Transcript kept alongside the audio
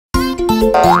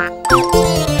Aren't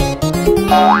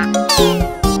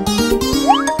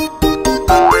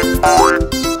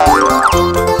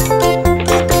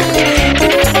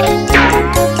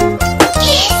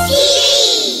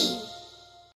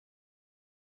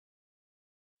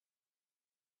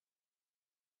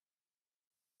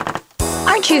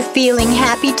you feeling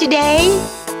happy today?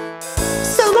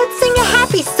 So let's sing a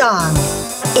happy song.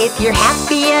 If you're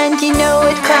happy and you know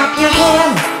it, clap your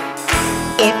hands.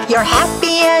 If you're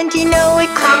happy and you know it,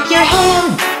 clap your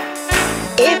hands.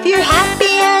 If you're happy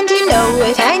and you know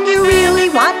it, and you really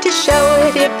want to show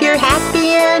it, if you're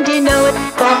happy and you know it,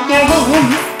 clap your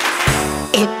hands.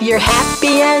 If you're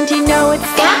happy and you know it,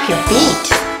 stamp your feet.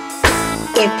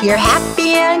 If you're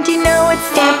happy and you know it,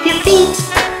 stamp your feet.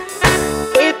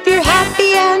 If you're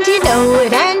happy and you know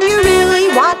it, and you really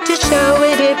want to show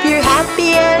it, if you're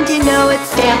happy and you know it,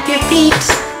 stamp your feet.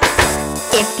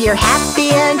 If you're happy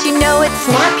and you know it,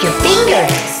 snap your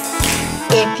fingers.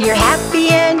 If you're happy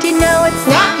and you know it,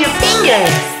 snap your fingers.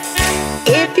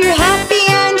 If you're happy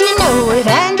and you know it,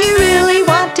 and you really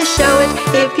want to show it,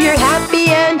 if you're happy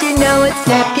and you know it,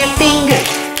 snap your fingers.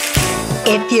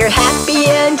 If you're happy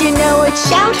and you know it,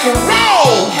 shout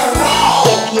hooray!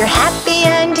 If you're happy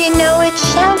and you know it,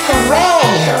 shout hooray!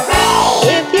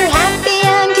 If you're happy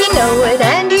and you know it,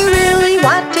 and you really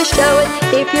want to show it,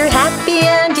 if you're happy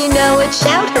and you know it,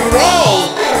 shout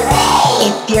hooray!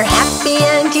 If you're happy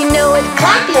and you know it,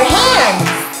 clap your hands!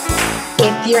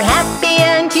 If you're happy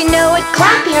and you know it,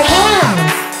 clap your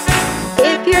hands!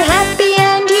 If you're happy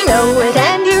and you know it,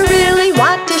 and you really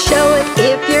want to show it,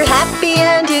 if you're happy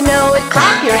and you know it,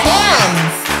 clap your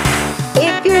hands!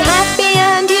 If you're happy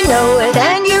and you know it,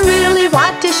 and you really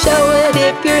want to show it,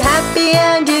 if you're happy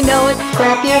and you know it,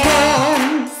 clap your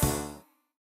hands!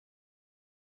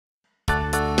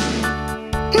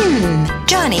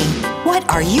 Johnny, what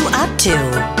are you up to?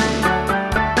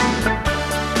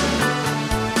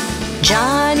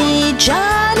 Johnny,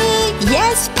 Johnny,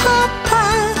 yes,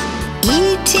 Papa.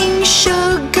 Eating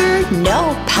sugar,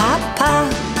 no, Papa.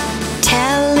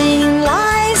 Telling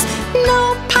lies,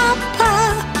 no,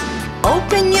 Papa.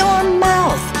 Open your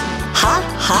mouth, ha,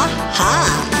 ha, ha.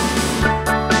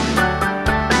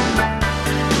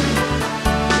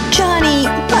 Johnny,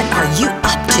 what are you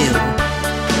up to?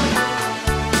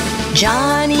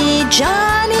 Johnny,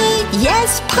 Johnny,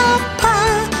 yes,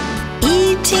 Papa.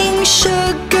 Eating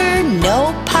sugar,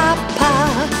 no,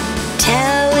 Papa.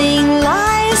 Telling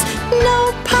lies,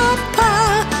 no,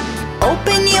 Papa.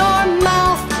 Open your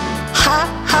mouth, ha,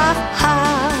 ha, ha.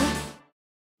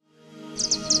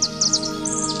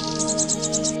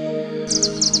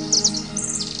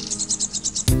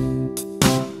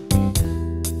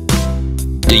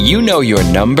 Do you know your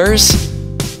numbers?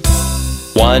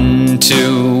 1,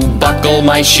 2, buckle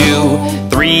my shoe.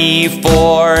 3,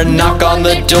 4, knock on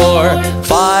the door.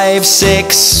 5,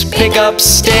 6, pick up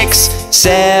sticks.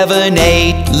 7,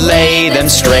 8, lay them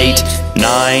straight.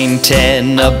 9,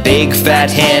 10, a big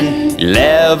fat hen.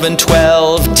 11,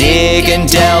 12, dig and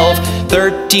delve.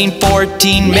 13,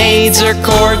 14, maids are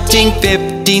courting.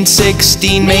 15,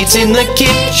 16, maids in the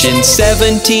kitchen.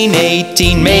 17,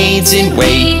 18, maids in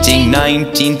waiting.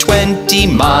 19, 20,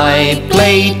 my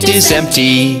plate is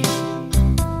empty.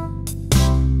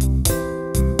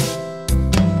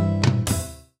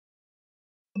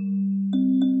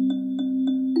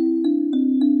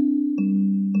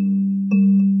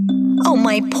 Oh,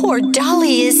 my poor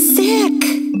Dolly is sick.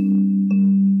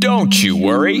 Don't you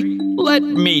worry. Let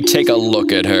me take a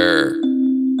look at her.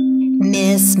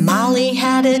 Miss Molly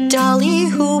had a dolly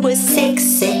who was sick,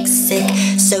 sick, sick.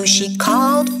 So she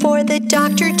called for the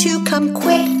doctor to come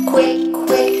quick, quick,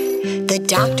 quick. The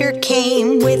doctor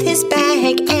came with his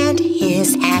bag and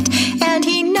his hat, and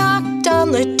he knocked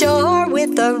on the door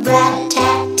with a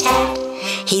rat-tat-tat.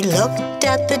 He looked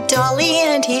at the dolly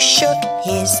and he shook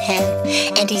his head,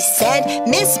 and he said,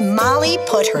 Miss Molly,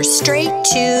 put her straight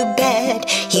to bed.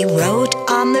 He wrote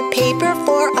on the paper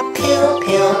for a pill,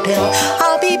 pill, pill.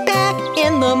 I'll be back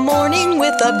in the morning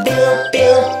with a bill,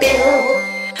 bill, bill.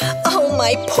 Oh,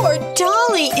 my poor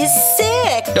dolly is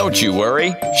sick. Don't you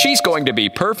worry. She's going to be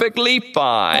perfectly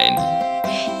fine.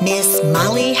 Miss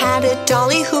Molly had a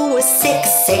dolly who was sick,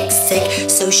 sick, sick.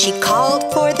 So she called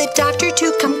for the doctor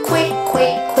to come quick,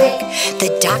 quick, quick.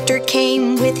 The doctor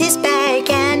came with his bag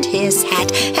and his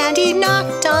hat, and he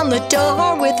knocked on the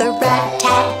door with a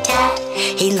rat-tat-tat.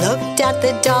 He looked at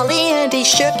the dolly and he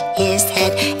shook his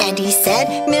head, and he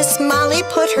said, Miss Molly,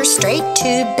 put her straight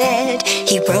to bed.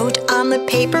 He wrote on the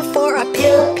paper for a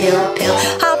pill, pill, pill.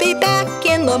 I'll be back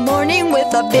in the morning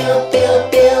with a bill, bill,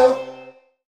 bill.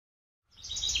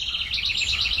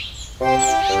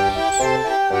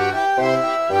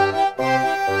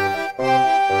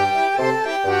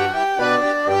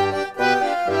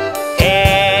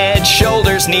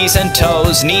 knees and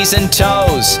toes, knees and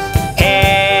toes.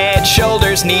 Head,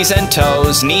 shoulders, knees and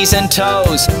toes, knees and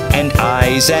toes. And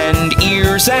eyes and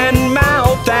ears and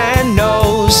mouth and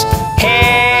nose.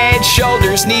 Head,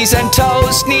 shoulders, knees and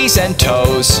toes, knees and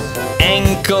toes.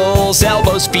 Ankles,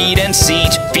 elbows, feet and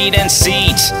seat, feet and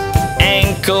seat.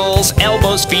 Ankles,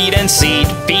 elbows, feet and seat,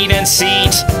 feet and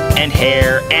seat. And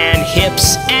hair and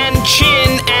hips and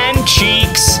chin and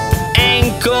cheeks.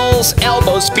 Ankles,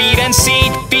 elbows, feet and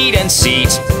seat, feet and seat.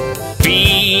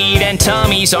 Feet and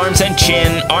tummies, arms and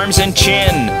chin, arms and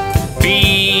chin.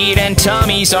 Feet and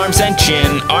tummies, arms and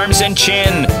chin, arms and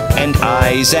chin. And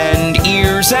eyes and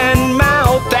ears and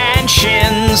mouth and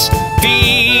shins.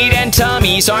 Feet and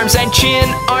tummies, arms and chin,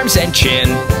 arms and chin.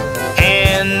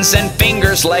 Hands and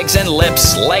fingers, legs and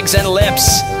lips, legs and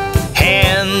lips.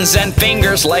 Hands and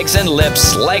fingers, legs and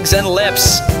lips, legs and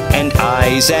lips. And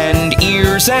eyes and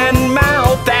ears and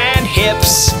mouth and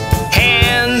hips.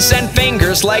 Hands and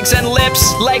fingers, legs and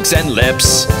lips, legs and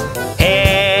lips.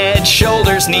 Head,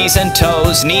 shoulders, knees and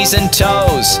toes, knees and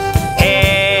toes.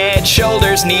 Head,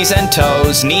 shoulders, knees and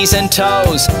toes, knees and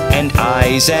toes. And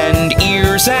eyes and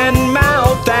ears and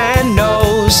mouth and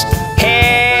nose.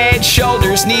 Head,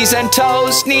 shoulders, knees and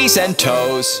toes, knees and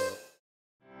toes.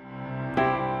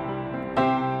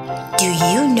 Do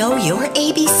you know your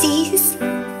ABCs?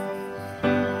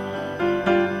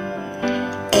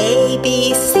 A,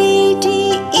 B, C, D,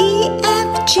 E,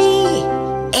 F, G,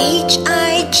 H,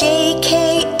 I, J,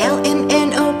 K, L, M,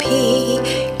 N, O, P,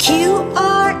 Q,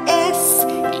 R, S,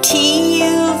 T,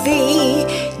 U, V,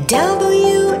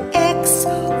 W, X,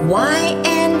 Y,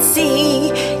 and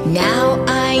Z. Now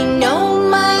I know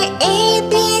my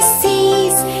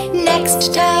ABCs.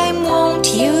 Next time,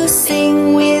 won't you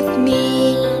sing with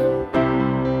me?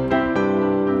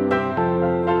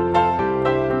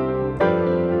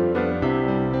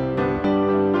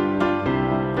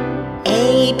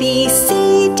 A, B,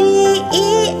 C, D,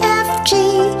 E, F, G,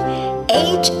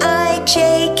 H, I,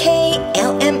 J, K,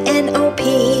 L, M, N, O, P,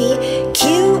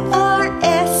 Q, R,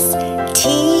 S, T,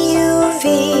 U, V,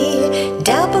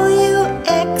 W,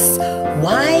 X,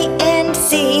 Y, and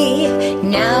Z.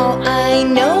 Now I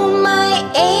know my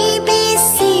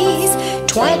ABCs.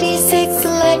 26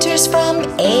 letters from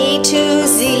A to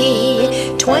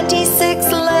Z.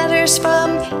 26 letters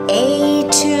from A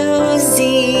to Z.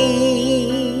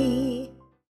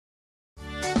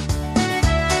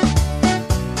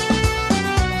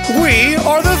 We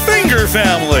are the Finger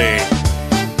Family.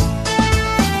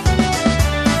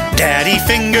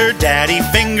 Daddy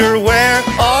Finger, where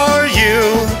are you?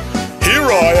 Here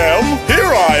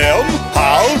I am,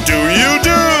 how do you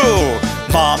do?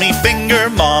 Mommy Finger,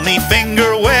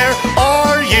 where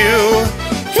are you?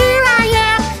 Here I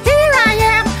am,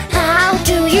 how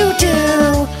do you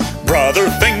do? Brother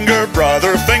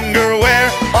Finger, where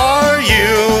are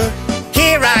you?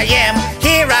 Here I am,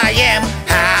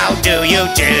 how do you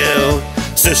do?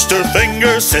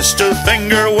 Sister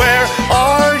Finger, where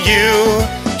are you?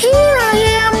 Here I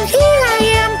am,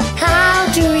 how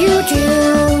do you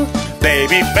do?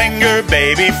 Baby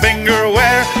Finger,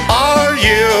 where are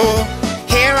you?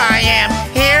 Here I am,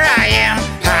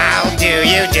 how do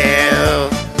you do?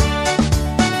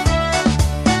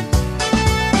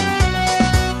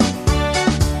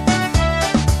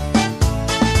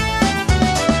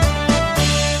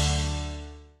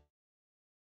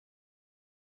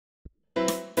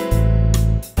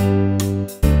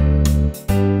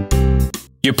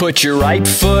 You put your right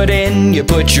foot in, you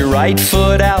put your right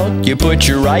foot out. You put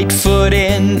your right foot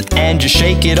in and you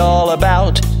shake it all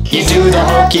about. You do the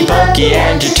hokey pokey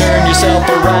and you turn yourself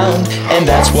around, and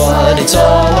that's what it's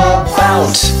all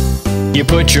about. You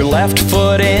put your left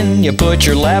foot in, you put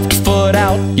your left foot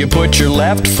out. You put your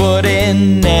left foot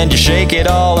in and you shake it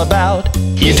all about.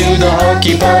 You do the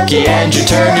hokey pokey and you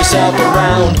turn yourself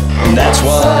around, and that's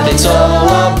what it's all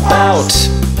about.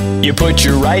 You put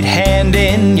your right hand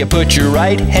in, you put your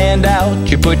right hand out.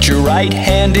 You put your right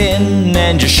hand in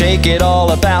and you shake it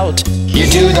all about. You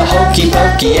do the hokey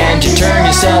pokey and you turn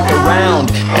yourself around,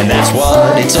 and that's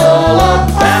what it's all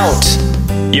about.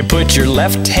 You put your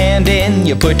left hand in,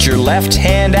 you put your left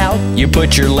hand out. You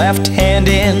put your left hand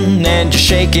in and you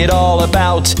shake it all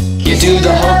about. You do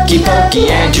the hokey pokey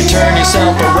and you turn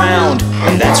yourself around,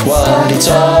 and that's what it's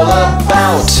all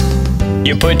about.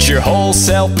 You put your whole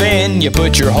self in, you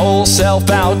put your whole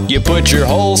self out. You put your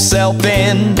whole self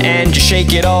in and you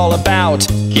shake it all about.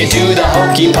 You do the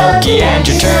hokey pokey and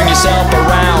you turn yourself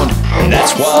around, and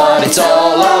that's what it's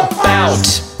all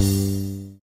about.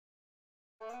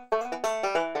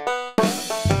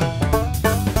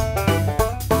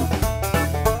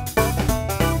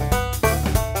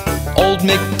 Old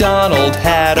MacDonald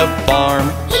had a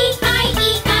farm.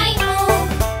 E-I-E-I.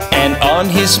 And on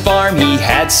his farm he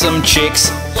had some chicks.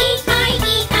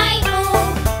 E-I-E-I-O.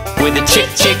 With a chick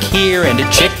chick here and a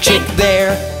chick chick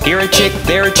there. Here a chick,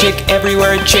 there a chick,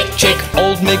 everywhere a chick chick.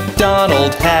 Old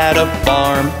MacDonald had a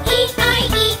farm.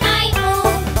 E-I-E-I-O.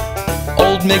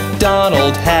 Old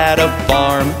MacDonald had a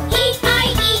farm.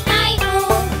 E-I-E-I-O.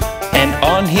 And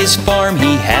on his farm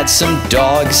he had some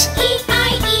dogs.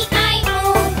 E-I-E-I-O.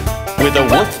 With a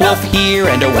woof woof here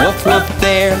and a woof woof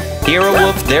there. Here a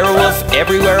woof, there a woof,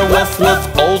 everywhere a woof woof.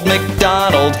 Old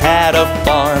MacDonald had a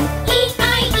farm.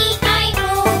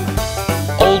 E-I-E-I-O.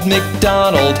 Old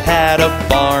MacDonald had a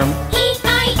farm.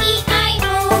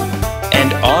 E-I-E-I-O.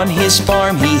 And on his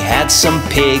farm he had some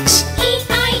pigs.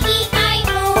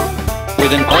 E-I-E-I-O.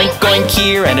 With an oink oink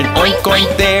here and an oink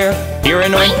oink there. Here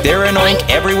an oink, there an oink,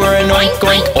 everywhere an oink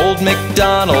oink. Old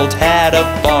MacDonald had a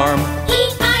farm.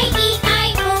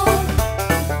 E-I-E-I-O.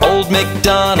 Old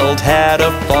MacDonald had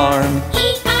a farm.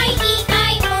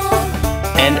 E-I-E-I-O.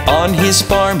 And on his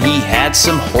farm he had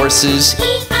some horses.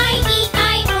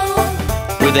 E-I-E-I-O.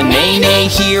 With a neigh-neigh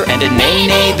here and a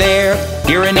neigh-neigh there.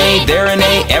 Here a neigh, there a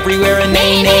neigh, everywhere a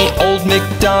neigh-neigh. Old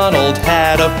MacDonald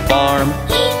had a farm.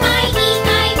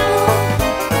 E-I-E-I-O.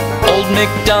 Old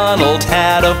MacDonald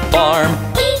had a farm.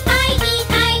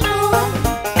 E-I-E-I-O.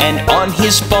 And on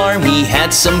his farm he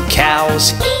had some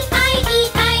cows.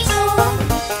 E-I-E-I-O.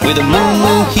 With a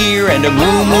moo-moo here and a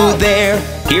moo-moo there.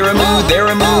 Here a moo, there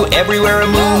a moo, everywhere a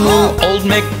moo-moo. Old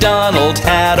MacDonald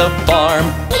had a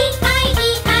farm.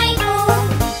 E-I-E-I-O.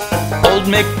 Old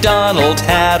MacDonald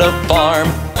had a farm.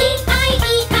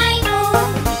 E-I-E-I-O.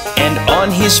 And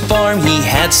on his farm he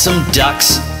had some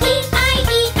ducks.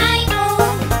 E-I-E-I-O.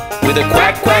 With a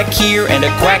quack quack here and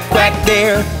a quack quack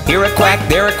there. Here a quack,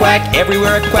 there a quack,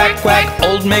 everywhere a quack quack.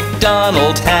 Old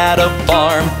MacDonald had a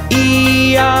farm.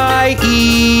 E-I-E-I-O.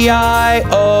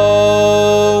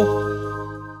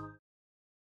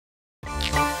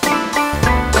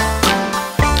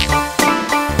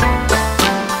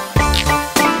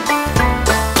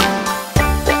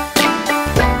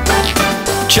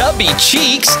 Chubby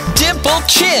cheeks, dimpled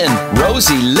chin,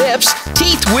 rosy lips,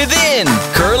 teeth within,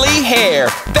 curly hair,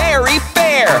 very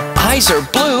fair, eyes are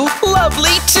blue,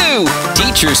 lovely too.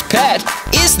 Teacher's pet,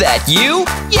 is that you?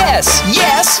 Yes,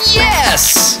 yes,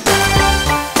 yes!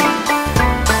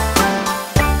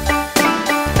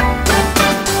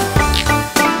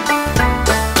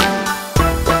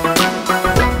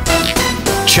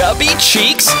 Chubby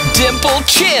cheeks, dimpled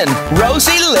chin,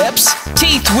 rosy lips,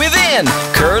 teeth within,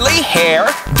 curly hair,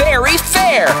 very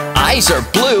fair, eyes are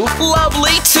blue,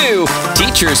 lovely too.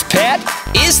 Teacher's pet,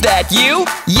 is that you?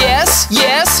 Yes,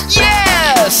 yes,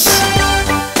 yes!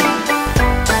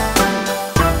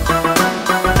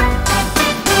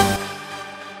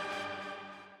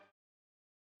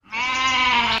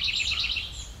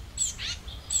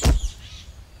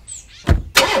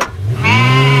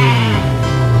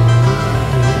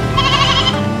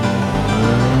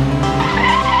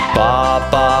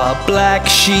 Baba, black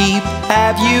sheep,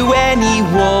 have you any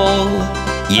wool?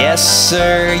 Yes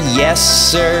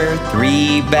sir,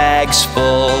 3 bags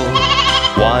full.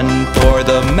 1 for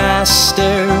the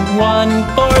master, 1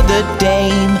 for the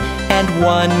dame, and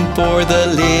 1 for the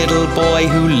little boy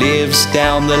who lives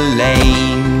down the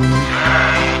lane.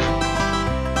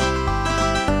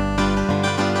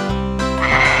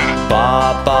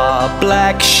 Baba,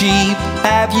 black sheep,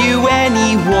 have you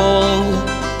any wool?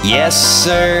 Yes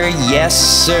sir,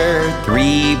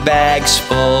 3 bags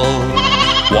full.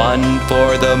 1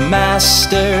 for the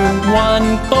master,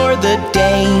 1 for the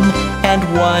dame, and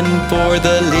 1 for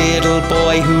the little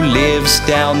boy who lives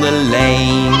down the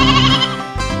lane.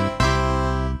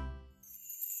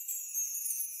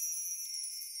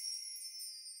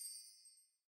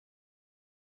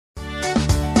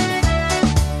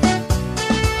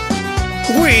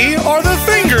 We are the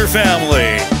Finger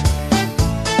family.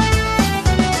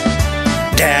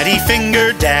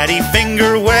 Daddy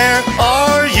Finger, where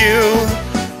are you?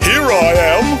 Here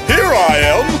I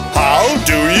am, how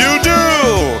do you do?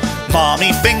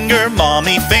 Mommy Finger,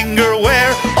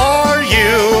 where are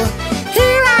you?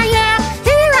 Here I am,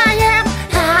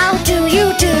 how do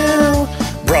you do?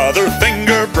 Brother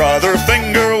Finger,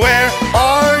 where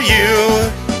are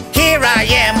you? Here I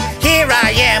am,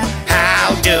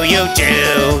 how do you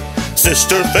do?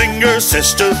 Sister Finger,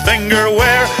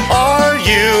 where are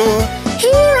you?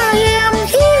 Here I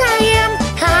am,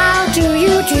 how do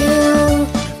you do?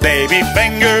 Baby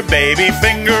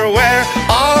Finger, where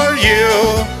are you?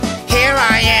 Here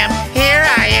I am,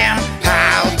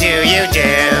 how do you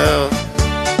do?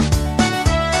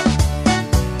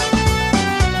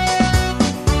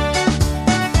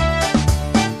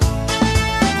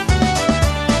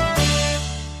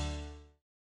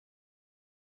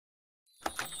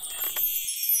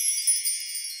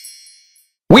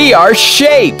 We are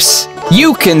shapes.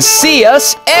 You can see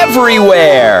us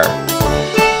everywhere.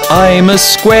 I'm a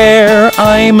square,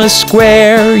 I'm a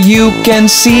square. You can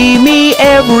see me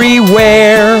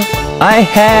everywhere. I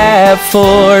have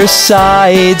 4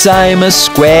 sides. I'm a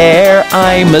square,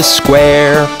 I'm a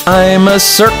square. I'm a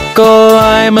circle,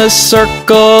 I'm a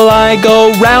circle. I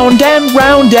go round and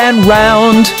round and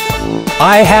round.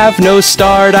 I have no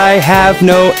start, I have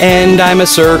no end. I'm a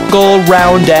circle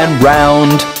round and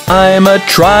round. I'm a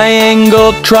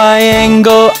triangle,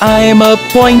 triangle. I'm a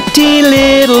pointy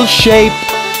little shape.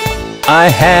 I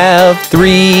have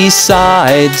 3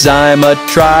 sides. I'm a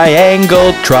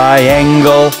triangle,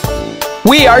 triangle.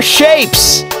 We are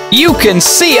shapes. You can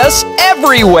see us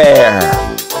everywhere.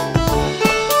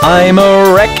 I'm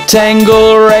a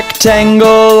rectangle,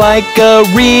 rectangle. Like a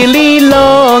really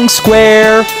long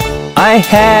square. I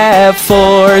have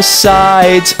 4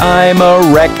 sides. I'm a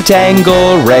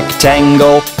rectangle,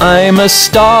 rectangle. I'm a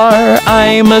star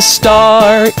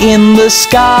in the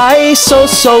sky, so,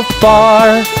 so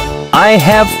far. I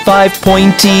have 5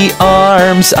 pointy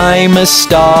arms. I'm a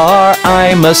star,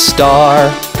 I'm a star.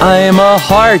 I'm a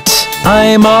heart,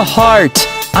 I'm a heart.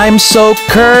 I'm so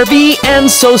curvy and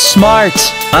so smart.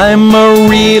 I'm a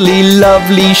really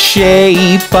lovely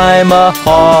shape. I'm a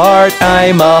heart,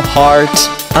 I'm a heart.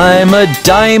 I'm a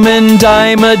diamond,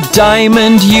 I'm a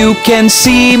diamond. You can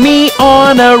see me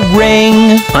on a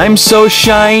ring. I'm so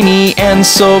shiny and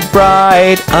so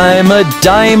bright. I'm a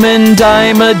diamond,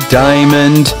 I'm a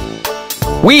diamond.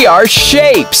 We are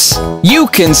shapes. You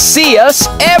can see us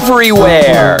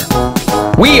everywhere.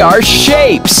 We are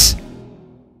shapes.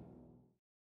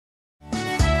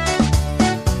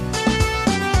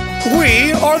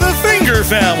 We are the finger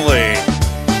family.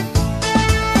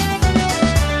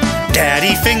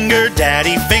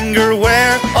 Daddy finger,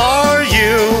 where are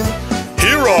you?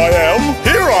 Here I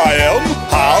am,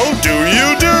 how do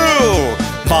you do?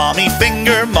 Mommy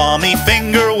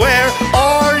finger, where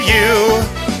are you?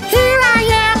 Here I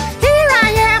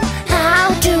am,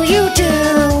 how do you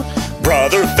do?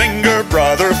 Brother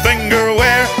finger,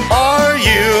 where are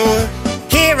you?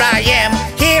 Here I am,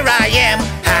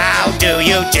 how do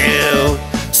you do?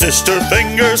 Sister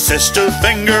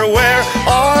finger, where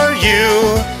are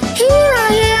you? Here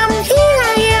I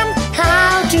am,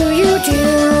 how do you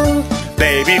do?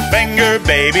 Baby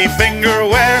finger,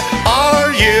 where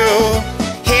are you?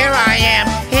 Here I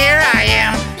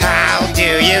am, how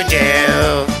do you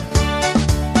do?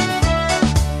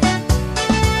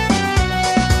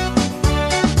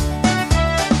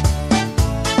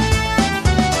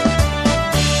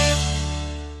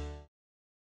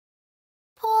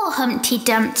 Poor Humpty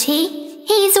Dumpty,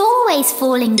 he's always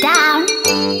falling down.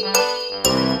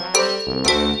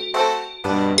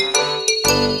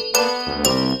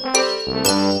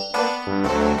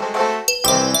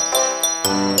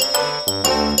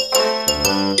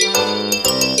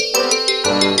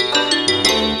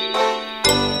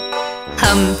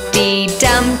 Humpty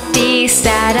Dumpty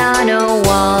sat on a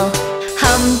wall.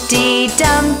 Humpty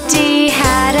Dumpty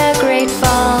had a great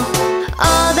fall.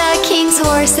 All the king's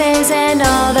horses and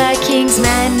all the king's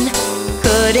men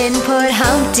couldn't put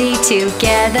Humpty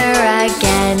together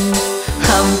again.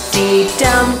 Humpty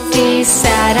Dumpty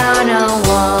sat on a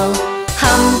wall.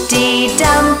 Humpty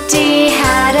Dumpty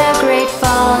had a great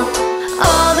fall.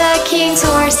 All the king's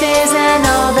horses and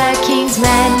all the king's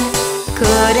men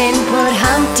couldn't put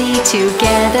Humpty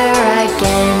together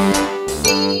again.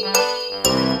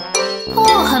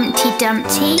 Poor Humpty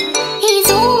Dumpty, he's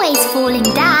always falling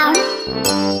down.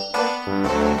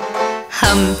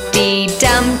 Humpty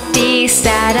Dumpty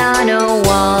sat on a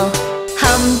wall.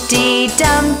 Humpty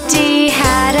Dumpty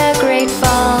had a great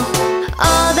fall.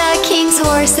 All the king's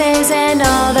horses and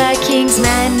all the king's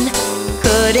men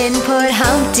couldn't put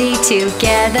Humpty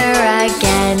together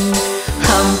again.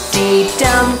 Humpty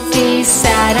Dumpty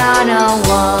sat on a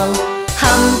wall.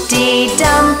 Humpty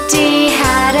Dumpty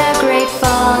had a great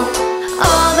fall.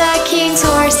 All the king's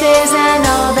horses and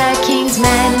all the king's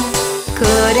men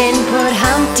couldn't put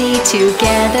Humpty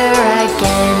together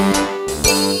again.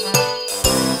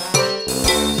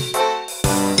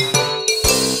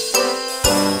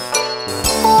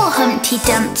 Poor Humpty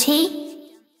Dumpty.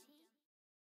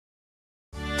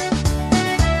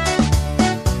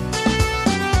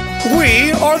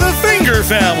 We are the finger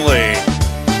family.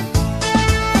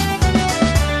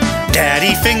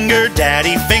 Daddy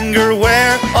finger,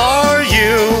 where are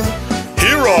you?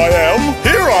 Here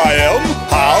I am,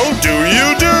 how do you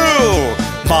do?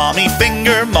 Mommy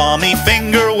finger,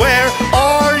 where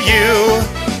are you?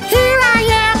 Here I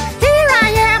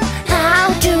am,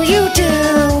 how do you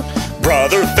do?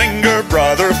 Brother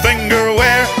finger,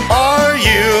 where are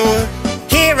you?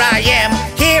 Here I am,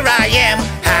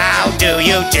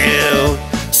 do?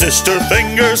 Sister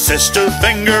finger,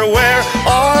 where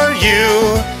are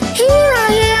you? Here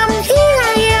I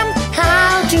am,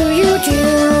 how do you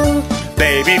do?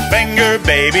 Baby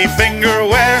finger,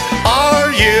 where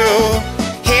are you?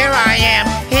 Here I am,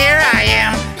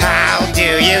 how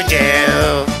do you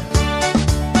do?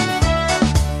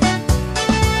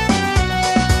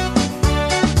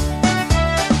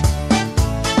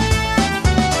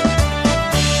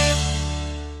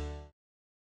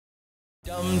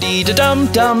 Dum dee da dum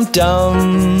dum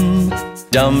dum.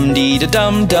 Dum dee da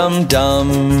dum dum dum.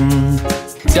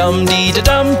 Dum dee da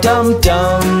dum dum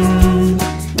dum.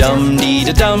 Dum dee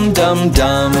da dum dum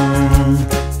dum.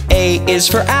 A is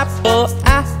for apple,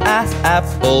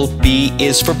 apple. B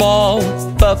is for ball,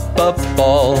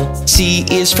 ball. C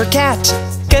is for cat,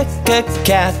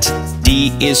 cat.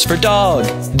 D is for dog,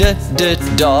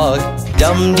 dog.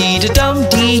 Dum dee da dum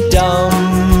dee dum.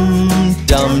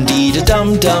 Dum dee da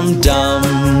dum dum dum.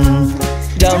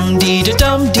 Dum dee da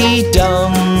dum dee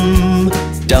dum.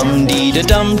 Dum dee da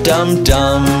dum dum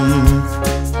dum.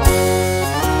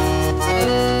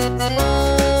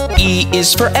 E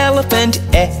is for elephant,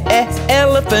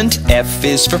 elephant. F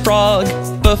is for frog,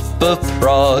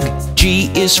 frog. G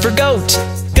is for goat,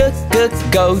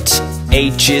 goat.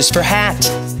 H is for hat,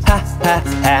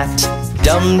 hat.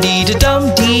 Dum dee da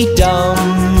dum dee dum.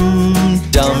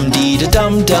 Dum dee da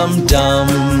dum dum dum.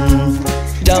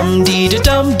 Dum dee da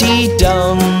dum dee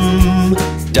dum.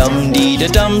 Dum dee da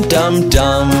dum dum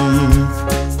dum.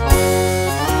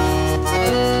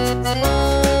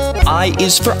 I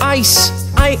is for ice,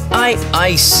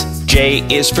 ice. J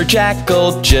is for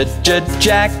jackal,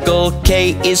 jackal.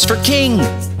 K is for king,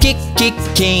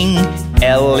 king.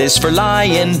 L is for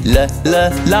lion,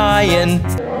 lion.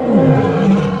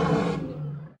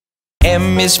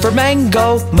 M is for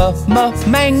mango,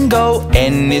 mango.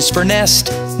 N is for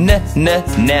nest,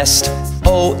 nest.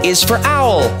 O is for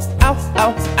owl,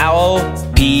 owl.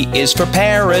 P is for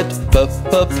parrot,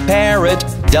 parrot.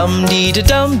 Dum dee da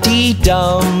dum dee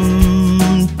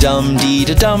dum. Dum dee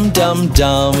da dum dum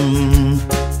dum.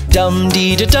 Dum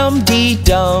dee da dum dee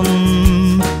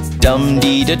dum. Dum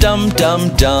dee da dum dum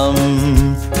dum.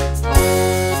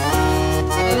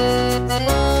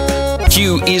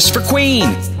 Q is for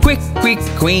queen,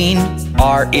 queen.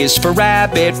 R is for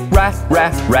rabbit,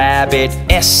 rabbit.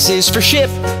 S is for ship,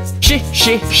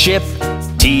 ship.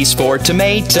 T's for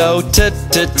tomato,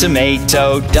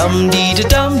 tomato. Dum dee da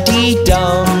dum dee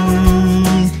dum.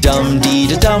 Dum dee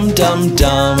da dum dum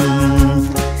dum.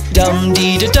 Dum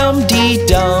dee da dum dee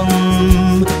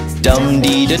dum. Dum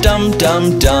dee da dum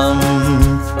dum dum.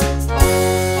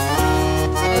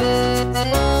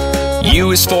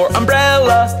 U is for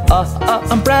umbrella,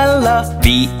 umbrella.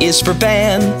 V is for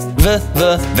van,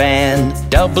 van.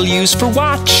 W is for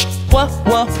watch,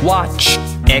 watch.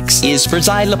 X is for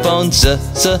xylophone,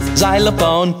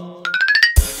 xylophone.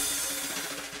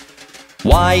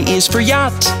 Y is for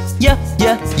yacht,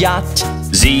 yacht.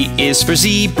 Z is for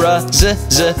zebra,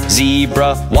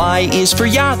 zebra. Y is for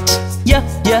yacht,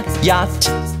 yacht.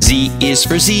 Z is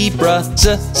for zebra,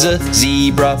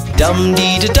 zebra. Dum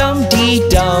dee da dum dee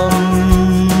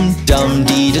dum. Dum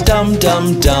dee da dum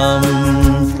dum dum.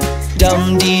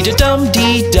 Dum dee da dum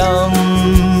dee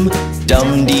dum.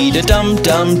 Dum dee da dum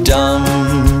dum dum.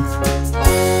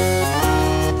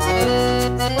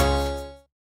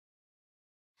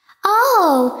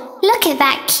 Oh, look at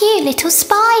that cute little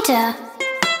spider.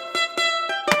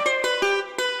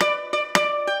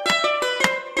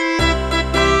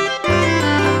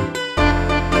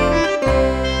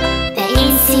 The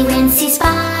incy-wincy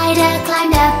spider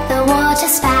climbed up the water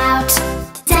spout.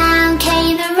 Down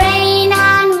came the rain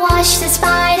and washed the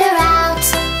spider out.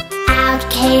 Out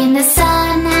came the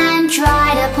sun and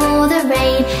dried up all the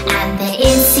rain. And the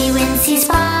incy-wincy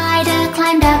spider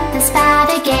climbed up the spout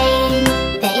again.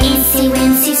 The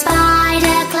incy-wincy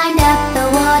spider climbed up the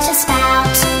water spout.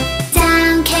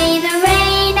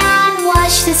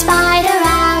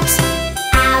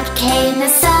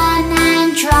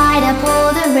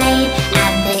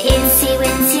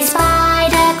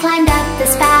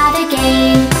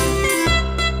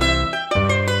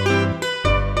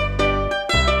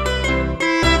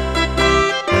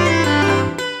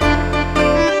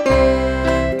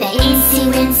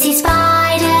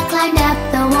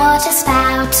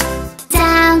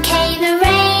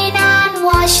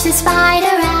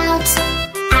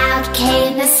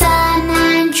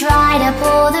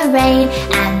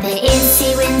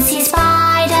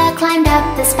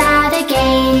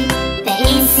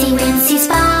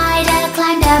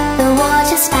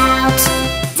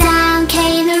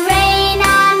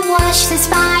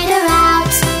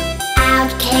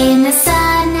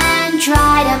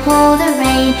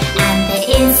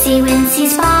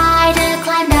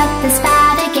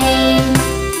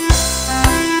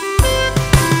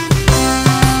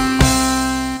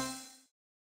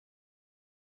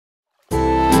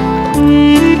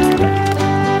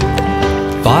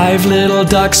 little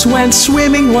ducks went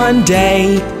swimming one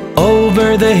day,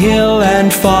 over the hill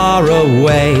and far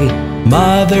away.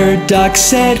 Mother duck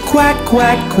said quack,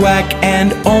 quack, quack,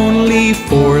 and only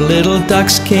 4 little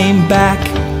ducks came back.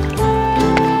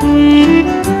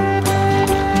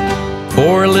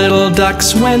 4 little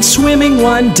ducks went swimming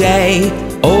one day,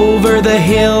 over the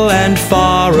hill and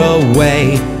far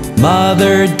away.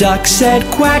 Mother duck said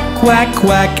quack, quack,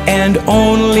 quack, and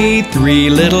only 3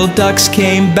 little ducks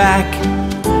came back.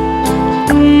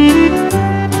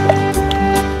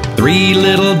 3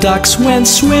 little ducks went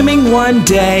swimming one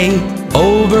day,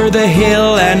 over the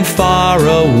hill and far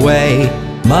away.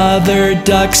 Mother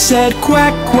duck said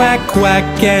quack, quack,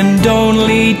 quack, and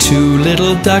only 2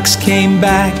 little ducks came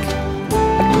back.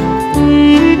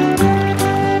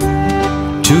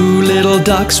 2 little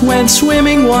ducks went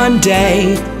swimming one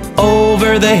day,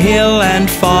 over the hill and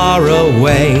far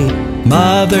away.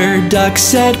 Mother duck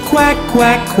said quack,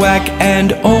 quack, quack,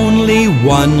 and only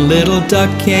 1 little duck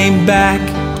came back.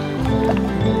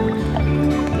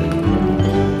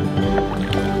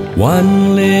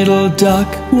 1 little duck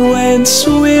went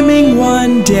swimming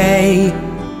one day,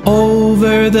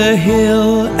 over the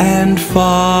hill and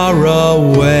far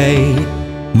away.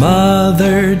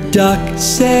 Mother duck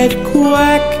said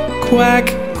quack,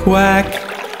 quack, quack,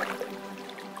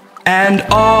 and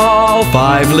all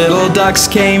 5 little ducks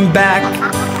came back.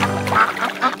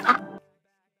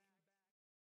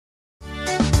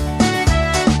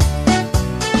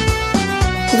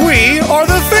 We are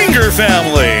the Finger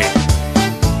Family.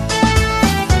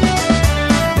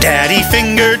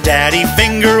 Daddy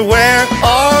Finger, where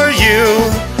are you?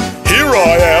 Here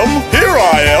I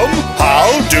am, how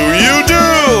do you do?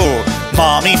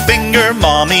 Mommy Finger,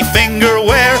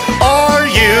 where are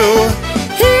you?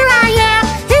 Here I am,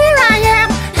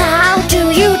 how do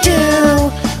you do?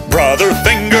 Brother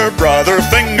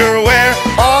Finger, where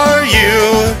are you?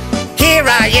 Here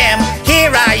I am,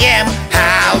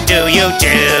 how do you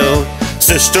do?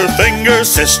 Sister Finger,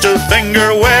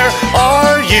 where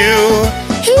are you?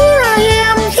 Here I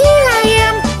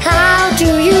am, how do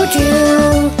you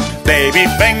do? Baby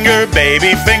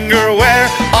Finger, where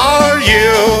are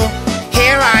you?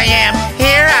 Here I am,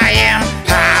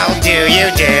 how do you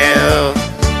do?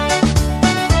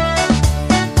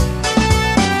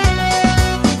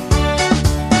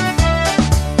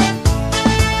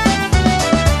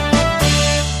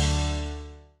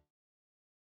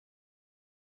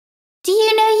 Do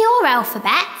you know your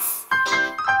alphabets?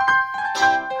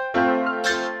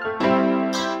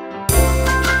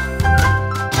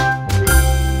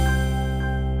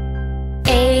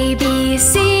 A, B,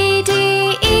 C, D,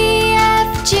 E,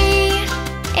 F, G,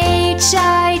 H,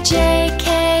 I, J, K,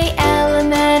 L,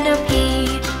 M, N, O, P,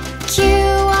 Q,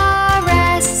 R,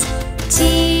 S, T,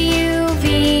 U, V,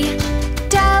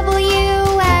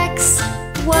 W, X,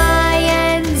 Y,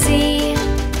 and Z.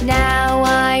 Now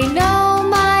I know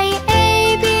my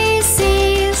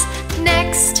ABCs.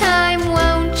 Next time,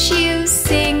 won't you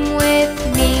sing with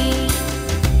me?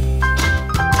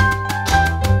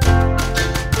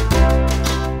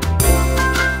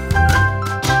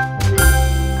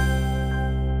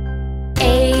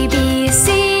 A, B,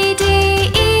 C, D,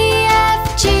 E, F,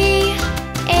 G,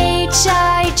 H,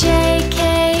 I, J, K,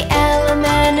 L, M,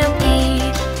 N, O, P,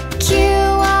 Q,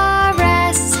 R,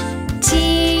 S, T,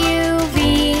 U, V,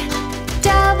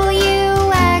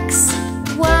 W, X,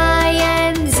 Y,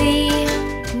 and Z.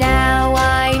 Now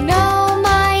I know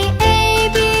my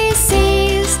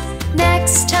ABCs.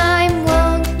 Next time,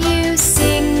 won't you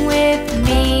sing with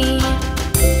me?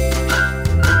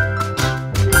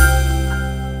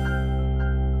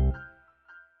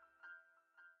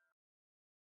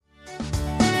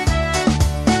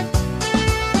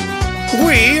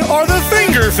 We are the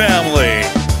Finger Family.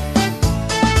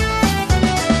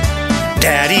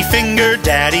 Daddy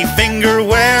Finger,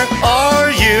 where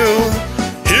are you?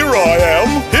 Here I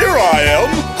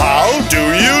am, how do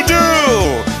you do?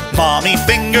 Mommy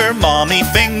Finger,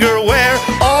 where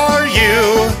are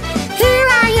you? Here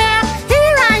I am,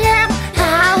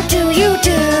 how do you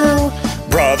do?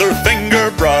 Brother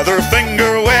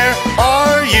Finger, where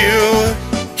are you?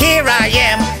 Here I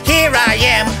am,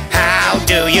 how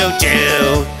do you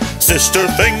do? Sister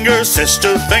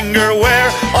Finger,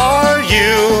 where are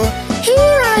you?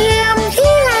 Here I am,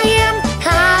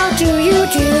 how do you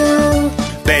do?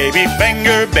 Baby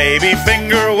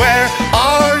Finger, where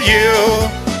are you?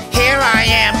 Here I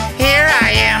am,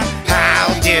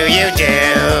 how do you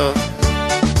do?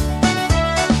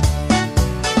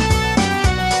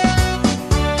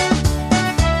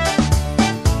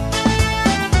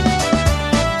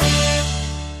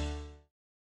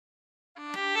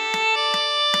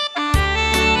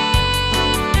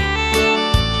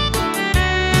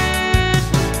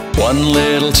 1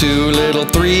 little, 2 little,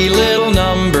 3 little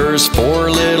numbers, 4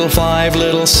 little, 5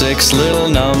 little, 6 little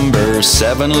numbers,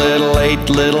 7 little, 8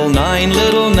 little, 9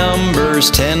 little numbers,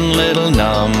 10 little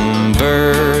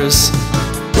numbers.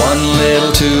 1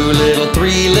 little, 2 little,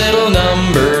 3 little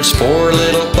numbers, 4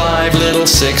 little, 5 little,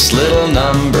 6 little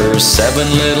numbers, 7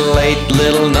 little, 8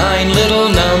 little, 9 little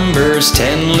numbers,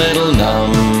 10 little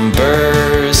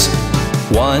numbers.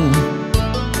 1,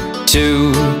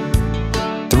 2,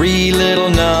 3 little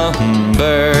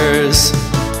numbers,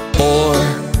 4,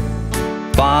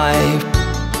 5,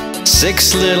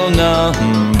 6 little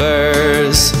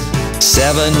numbers,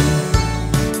 7,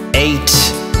 8,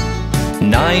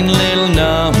 9 little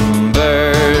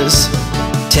numbers,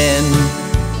 10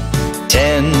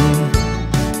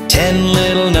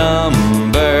 little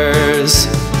numbers.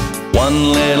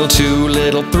 1 little, 2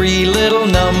 little, 3 little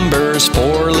numbers,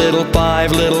 4 little,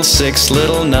 5 little, 6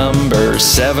 little numbers,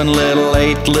 7 little,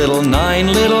 8 little,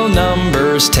 9 little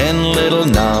numbers, 10 little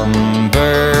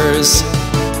numbers.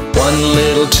 1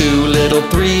 little, 2 little,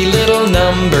 3 little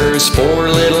numbers, 4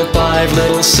 little, 5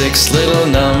 little, 6 little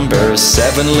numbers,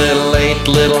 7 little, 8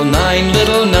 little, 9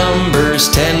 little numbers,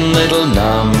 10 little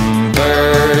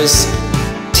numbers.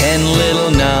 10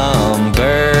 little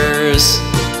numbers.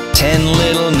 10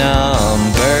 little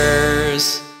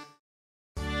numbers.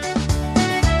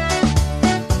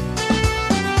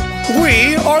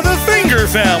 We are the Finger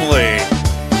Family.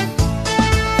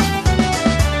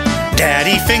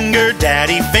 Daddy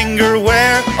Finger,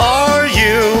 where are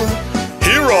you?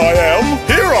 Here I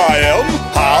am,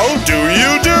 how do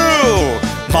you do?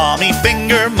 Mommy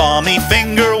Finger,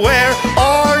 where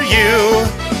are you?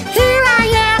 Here I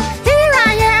am,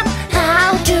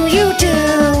 how do you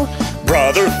do?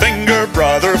 Brother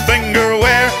Finger,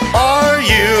 where are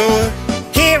you?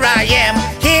 Here I am,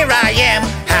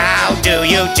 how do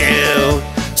you do?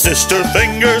 Sister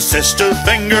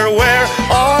Finger, where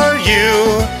are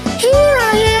you? Here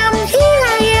I am,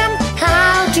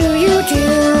 how do you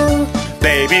do?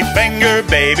 Baby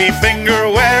Finger,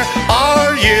 where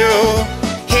are you?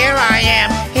 Here I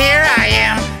am,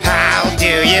 how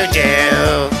do you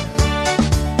do?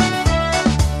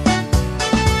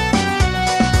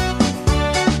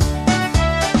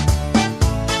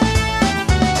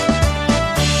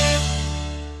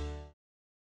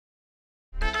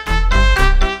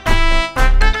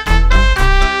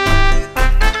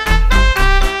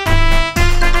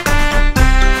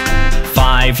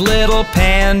 5 little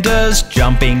pandas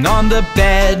jumping on the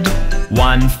bed.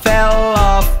 1 fell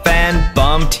off and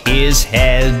bumped his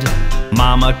head.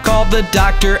 Mama called the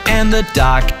doctor and the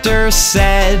doctor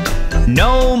said,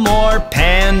 no more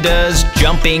pandas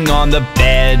jumping on the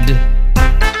bed.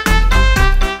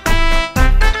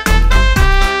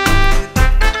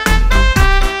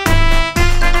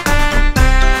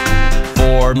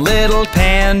 Four little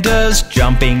pandas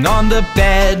jumping on the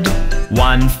bed.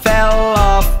 1 fell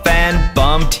off and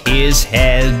bumped his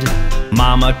head.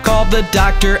 Mama called the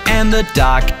doctor and the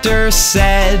doctor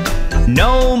said,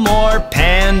 no more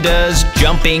pandas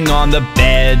jumping on the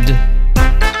bed.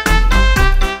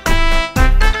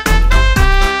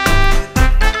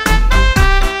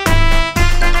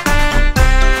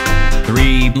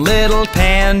 3 little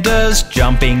pandas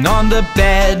jumping on the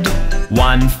bed.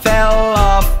 1 fell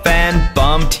off and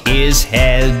bumped his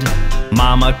head.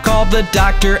 Mama called the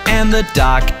doctor and the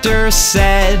doctor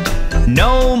said,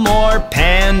 no more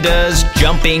pandas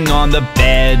jumping on the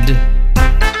bed.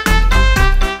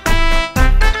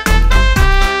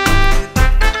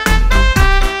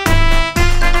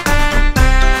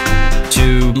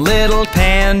 2 little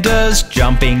pandas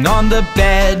jumping on the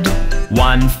bed.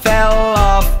 1 fell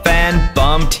off and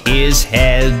bumped his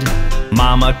head.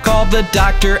 Mama called the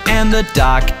doctor and the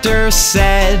doctor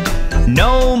said,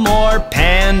 no more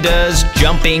pandas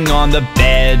jumping on the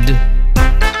bed.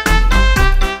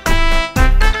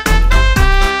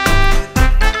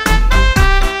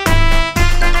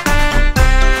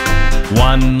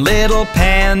 1 little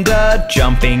panda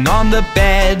jumping on the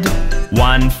bed.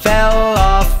 1 fell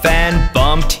off and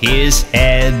bumped his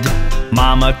head.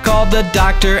 Mama called the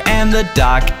doctor and the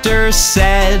doctor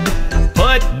said,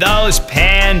 put those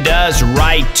pandas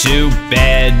right to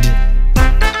bed.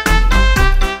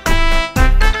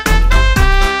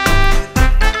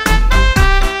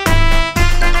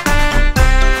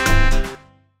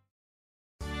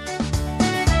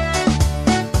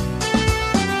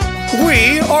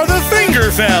 We are the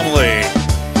Finger Family.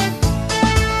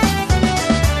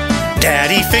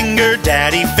 Daddy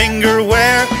Finger,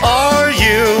 where are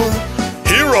you?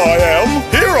 Here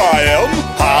I am,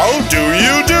 how do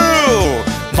you do?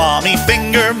 Mommy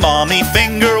Finger,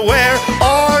 where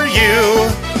are you?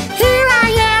 Here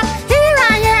I am,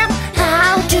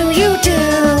 how do you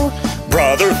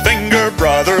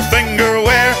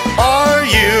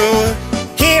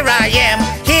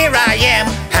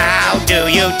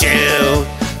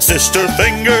Sister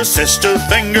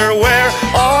finger, where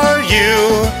are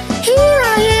you? Here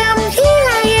I am,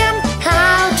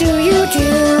 how do you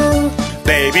do?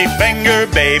 Baby finger,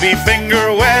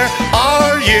 where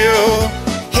are you?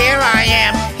 Here I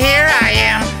am,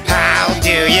 how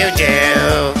do you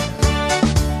do?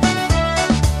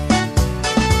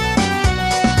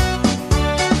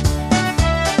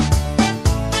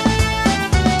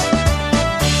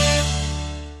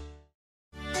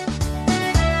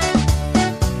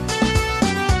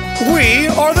 We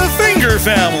are the finger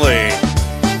family.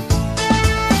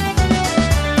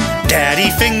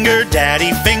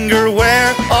 Daddy finger,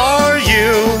 where are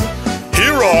you?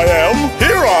 Here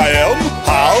I am,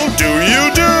 how do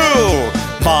you do?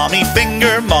 Mommy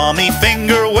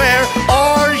finger, where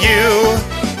are you?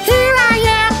 Here I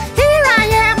am,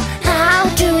 how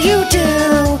do you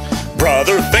do?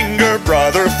 Brother finger,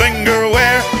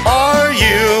 where are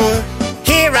you?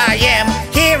 Here I am,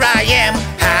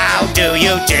 how do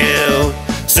you do?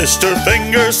 Sister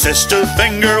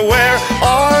finger, where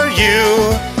are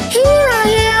you? Here I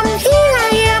am,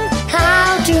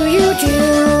 how do you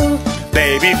do?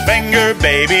 Baby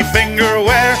finger,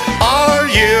 where are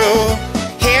you?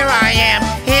 Here I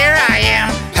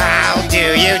am, how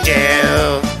do you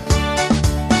do?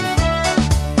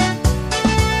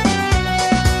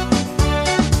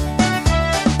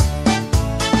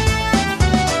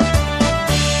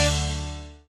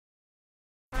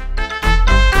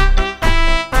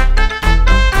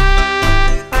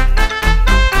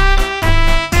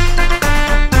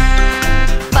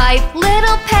 Five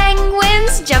little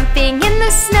penguins jumping in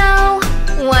the snow.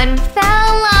 One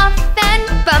fell off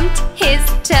and bumped his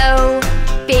toe.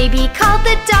 Baby called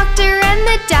the doctor and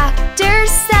the doctor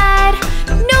said,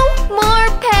 no more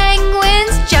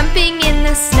penguins jumping in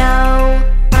the snow.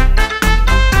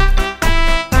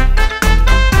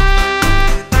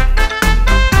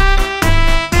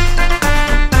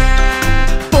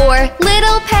 Four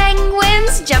little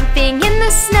penguins jumping in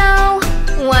the snow.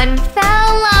 One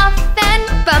fell off and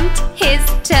bumped his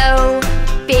toe.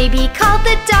 Baby called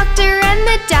the doctor and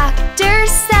the doctor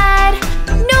said,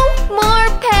 no more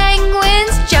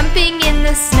penguins jumping in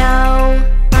the snow.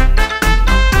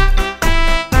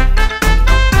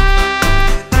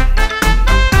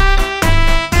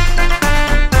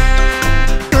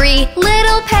 Three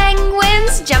little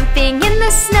penguins jumping in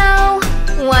the snow.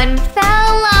 One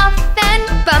fell off and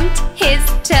bumped his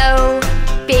toe.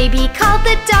 Baby called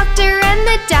the doctor and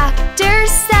the doctor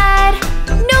said,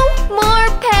 no more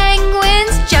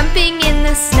penguins jumping in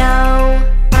the snow.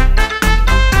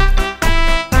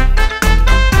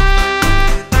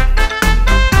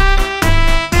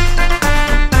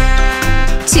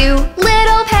 Two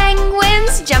little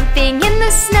penguins jumping in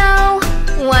the snow.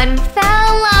 One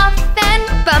fell off and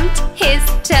bumped his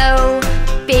toe.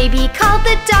 Baby called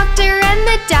the doctor and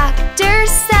the doctor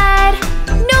said,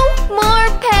 no more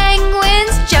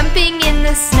penguins jumping in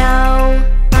the snow.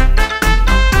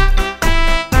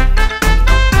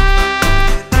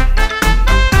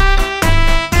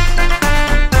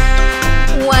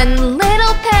 One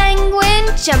little penguin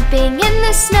jumping in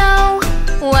the snow.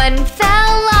 One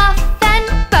fell off and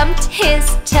bumped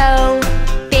his toe.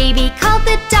 Baby called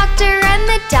the doctor and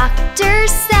the doctor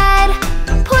said,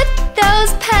 put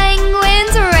those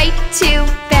penguins right to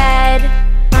bed.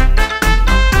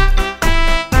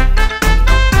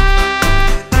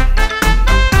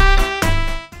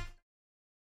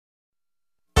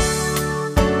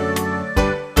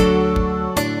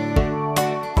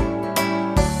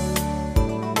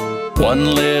 One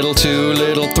little, two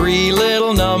little, three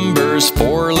little numbers,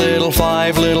 four little,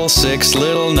 five little, six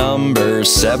little numbers,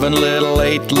 seven little,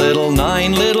 eight little,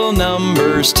 nine little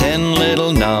numbers, 10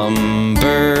 little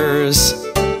numbers.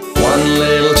 One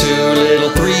little, two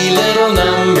little, three little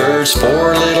numbers,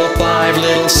 four little, five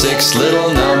little, six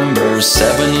little numbers,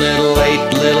 seven little,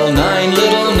 eight little, nine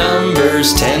little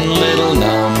numbers, 10 little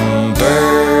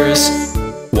numbers.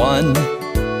 One,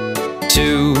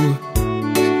 two,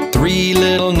 three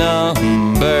little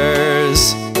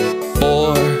numbers,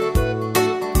 four,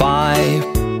 five,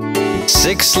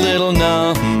 six little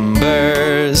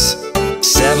numbers,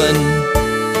 seven,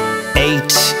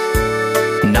 eight,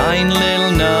 nine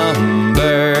little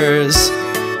numbers,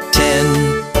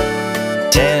 10,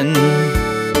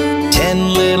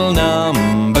 10 little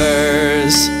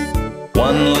numbers.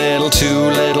 One little, two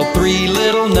little, three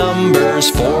little numbers,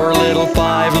 four little,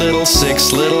 five little,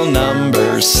 six little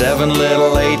numbers, seven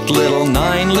little, eight little,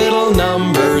 nine little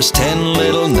numbers, 10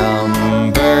 little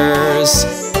numbers.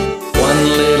 One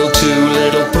little, two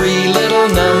little, three little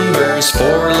numbers,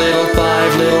 four little,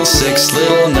 five little, six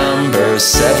little numbers,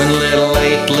 seven little,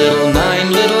 eight little,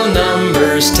 nine little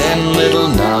numbers, 10 little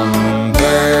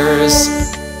numbers.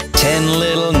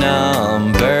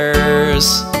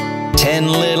 10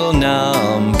 little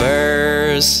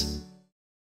numbers.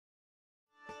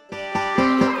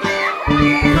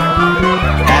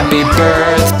 Happy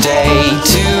birthday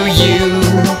to you.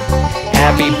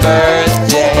 Happy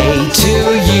birthday to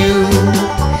you.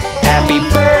 Happy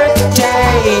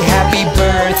birthday, happy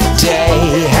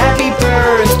birthday, happy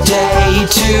birthday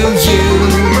to you.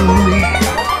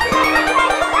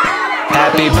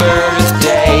 Happy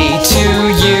birthday to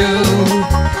you.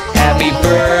 Happy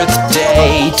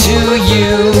birthday to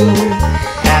you.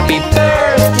 Happy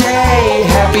birthday,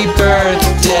 happy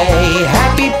birthday,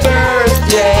 happy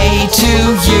birthday to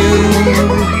you.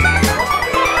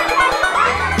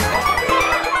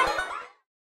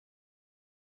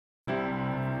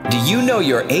 Do you know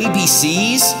your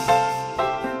ABCs?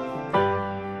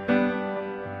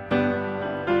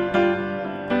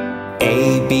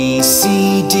 A, B,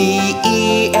 C, D,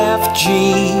 E, F, G,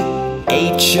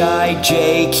 H, I,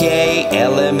 J, K,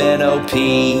 L, M, N, O,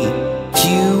 P,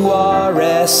 Q, R,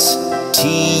 S,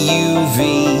 T, U, V,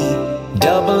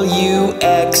 W,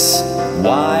 X,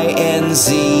 Y, and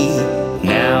Z.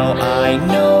 Now I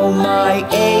know my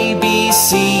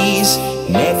ABCs.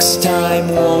 Next time,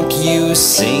 won't you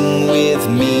sing with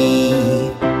me?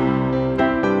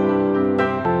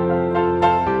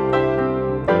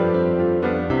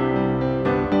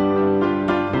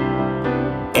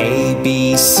 A,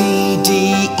 B, C,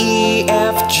 D, E,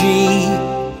 F, G,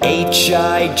 H,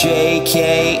 I, J,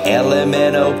 K, L, M,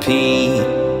 N, O, P,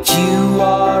 Q,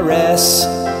 R, S,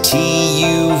 T,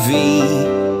 U, V,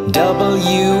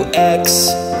 W,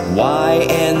 X, Y,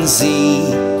 and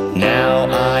Z. Now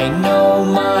I know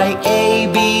my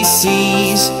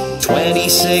ABCs.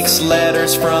 26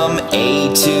 letters from A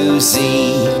to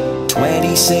Z.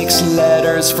 26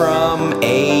 letters from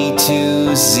A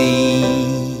to Z.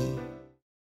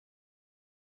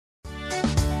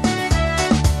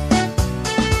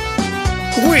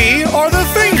 We are the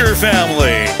Finger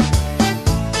Family.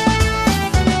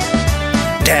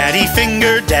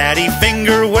 Daddy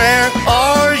Finger, where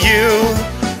are you?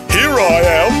 Here I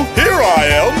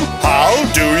am, how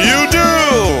do you do?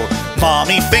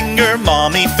 Mommy Finger,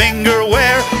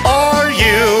 where are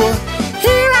you?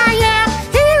 Here I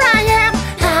am,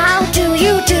 how do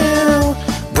you do?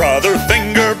 Brother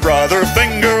Finger,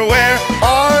 where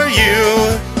are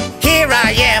you? Here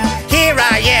I am,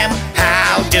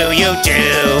 how do you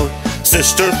do?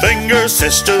 Sister Finger,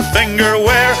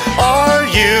 where are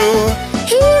you?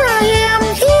 Here I am,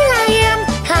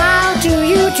 how do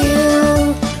you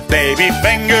do? Baby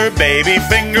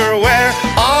Finger, where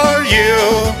are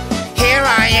you? Here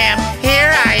I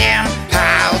am,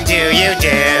 how do you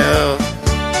do?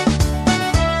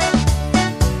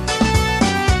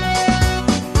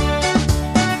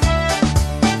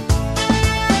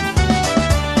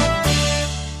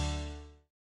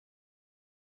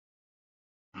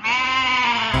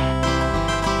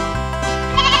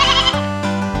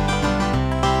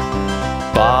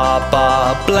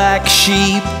 Baba, black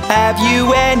sheep, have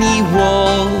you any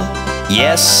wool?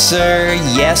 Yes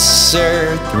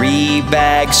sir, 3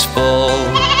 bags full.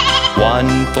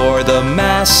 1 for the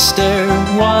master,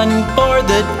 1 for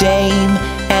the dame,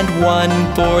 and 1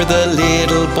 for the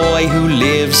little boy who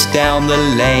lives down the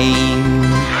lane.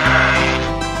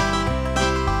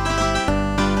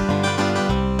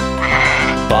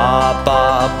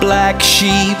 Baba, black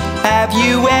sheep, have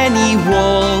you any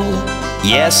wool?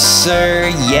 Yes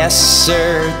sir,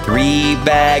 3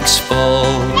 bags full.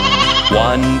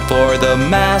 1 for the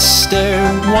master,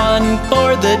 1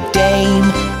 for the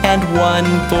dame, and 1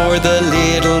 for the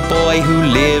little boy who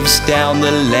lives down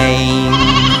the lane.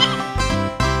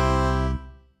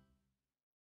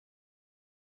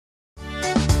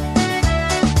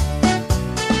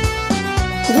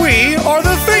 We are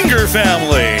the Finger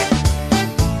Family.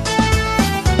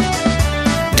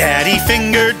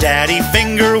 Daddy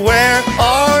Finger, where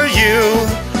are you?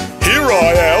 Here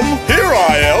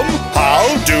I am, how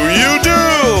do you do?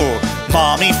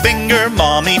 Mommy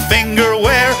Finger,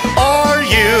 where are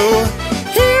you?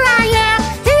 Here I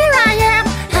am,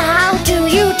 how do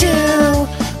you do?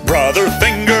 Brother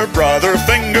Finger,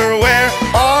 where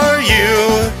are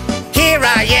you? Here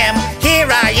I am,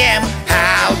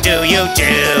 how do you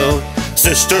do?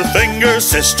 Sister Finger,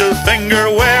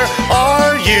 where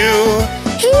are you?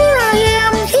 Here I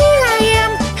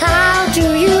am, how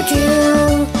do you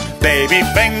do? Baby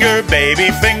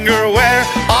Finger, where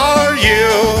are you?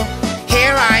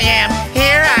 Here I am,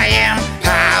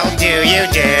 how do you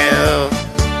do?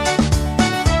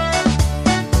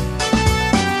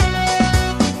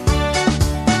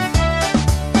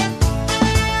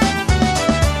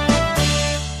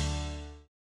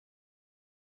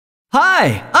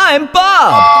 Hi, I'm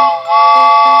Bob.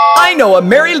 I I know a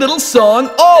merry little song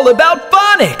all about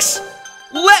phonics.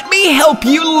 Let me help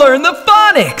you learn the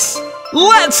phonics.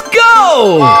 Let's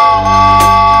go!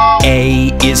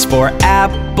 A is for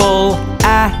apple,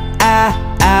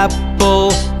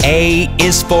 apple. A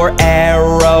is for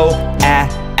arrow,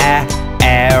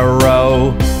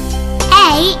 arrow.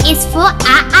 A is for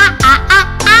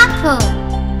apple.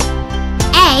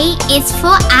 A is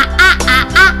for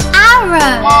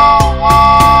arrow.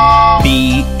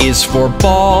 B is for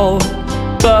ball,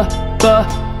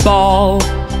 ball.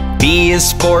 B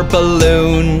is for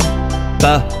balloon,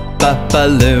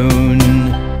 balloon.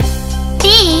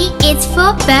 B is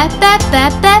for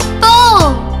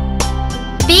ball.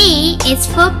 B is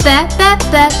for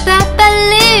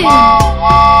balloon.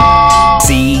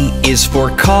 C is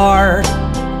for car,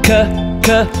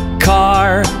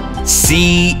 car.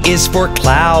 C is for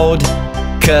cloud,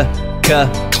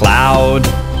 cloud.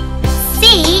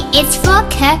 C is for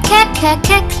cloud.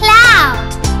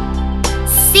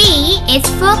 C is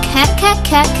for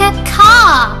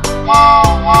car.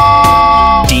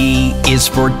 D is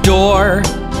for door,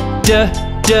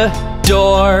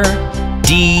 door.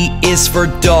 D is for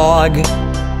dog,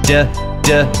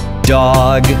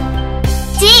 dog.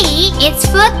 D is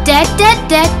for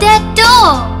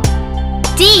door.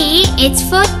 D is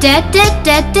for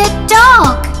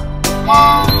dog.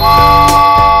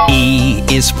 E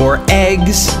is for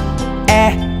eggs,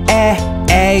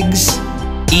 eggs.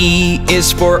 E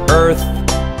is for earth,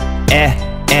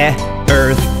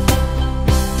 earth.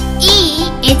 E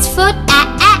is for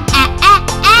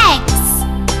eggs.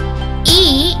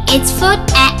 E is for earth.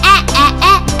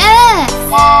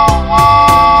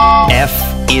 F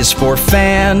is for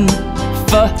fan,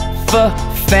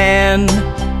 fan.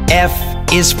 F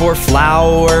is for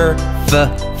flower,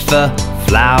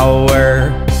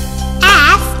 flower.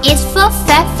 F is for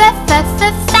fan.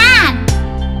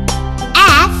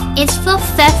 F is for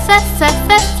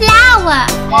flower.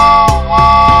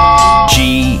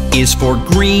 G is for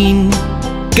green,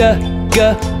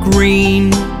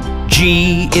 green.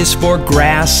 G is for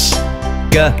grass,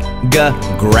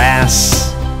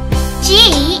 grass. G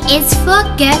is for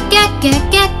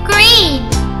green.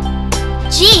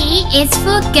 G is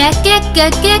for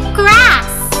grass.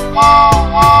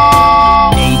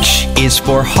 H is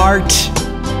for heart,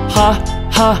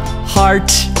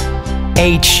 heart.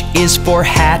 H is for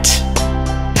hat,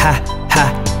 hat.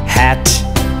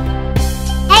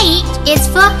 H is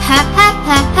for heart.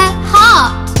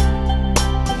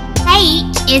 H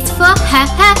is for hat.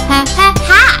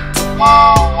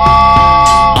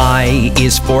 I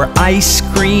is for ice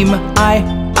cream,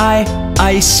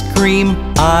 ice cream.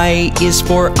 I is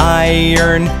for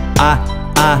iron,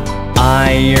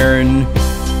 iron.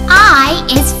 I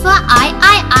is for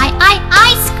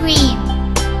ice cream.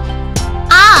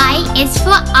 I is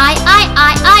for iron.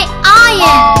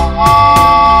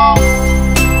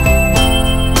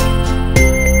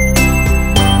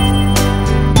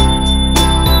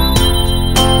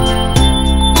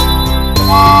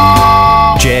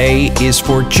 J is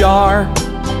for jar,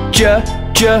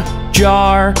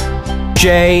 jar.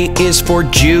 J is for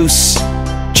juice,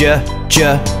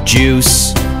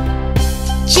 juice.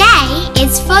 J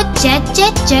is for jar.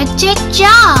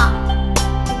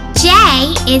 J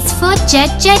is for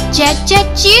juice.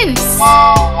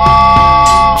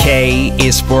 K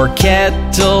is for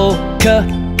kettle,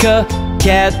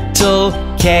 kettle.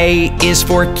 K is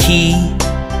for key,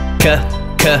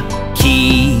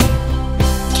 key.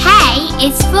 K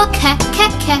is for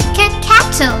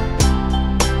kettle.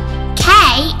 K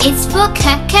is for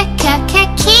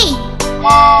key.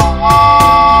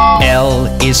 L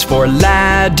is for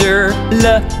ladder,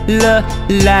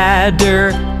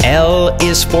 ladder. L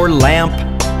is for lamp,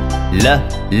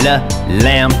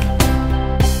 lamp.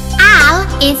 L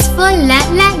is for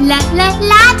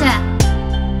ladder.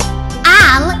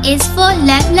 L is for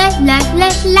lamp.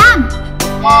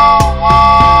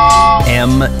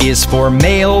 M is for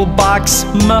mailbox,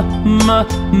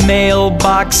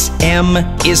 mailbox. M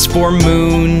is for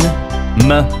moon,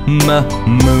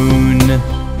 moon.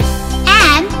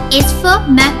 M is for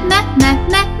mailbox.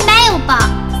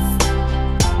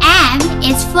 M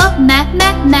is for moon.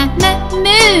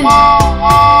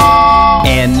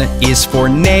 N is for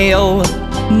nail,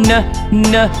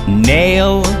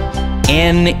 nail.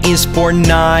 N is for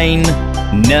nine,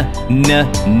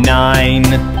 nine.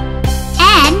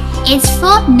 N is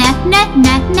for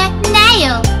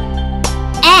nail.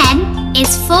 N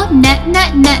is for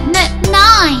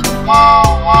nine.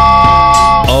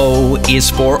 O is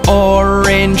for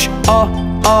orange,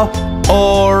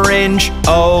 orange.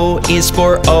 O is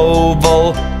for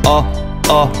oval,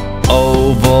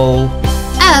 oval.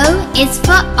 O is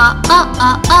for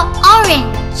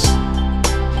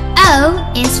O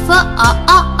is for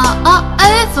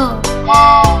oval.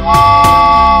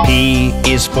 P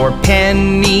is for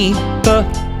penny,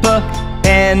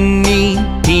 penny.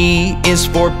 P is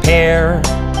for pear,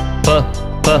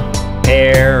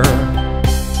 pear.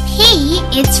 P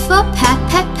is for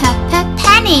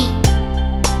penny.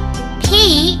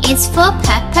 P is for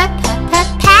pear.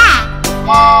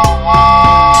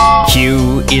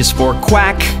 Q is for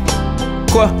quack,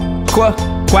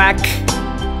 quack.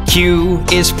 Q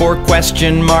is for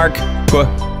question mark,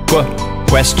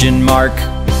 question mark.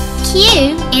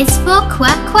 Q is for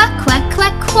quack.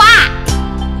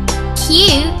 Q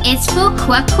is for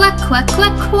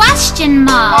question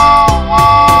mark.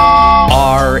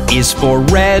 R is for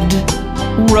red,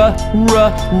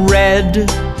 red.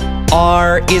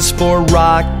 R is for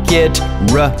rocket,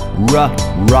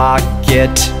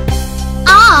 rocket.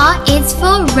 R is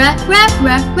for red.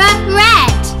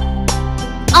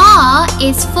 R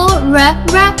is for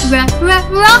rocket.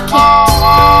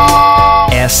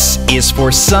 S is for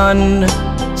sun,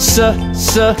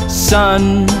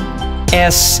 sun.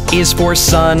 S is for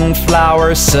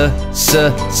sunflower, sunflower.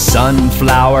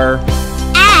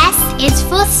 S is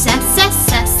for sun.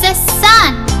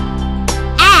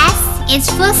 S is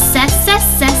for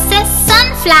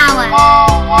sunflower.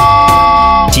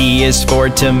 T is for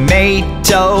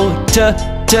tomato,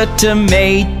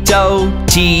 tomato.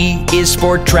 T is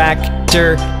for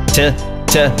tractor,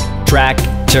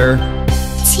 tractor.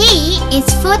 T is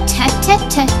for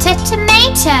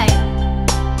tomato.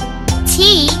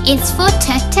 T is for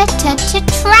tractor.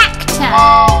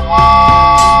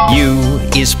 U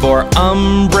is for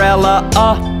umbrella,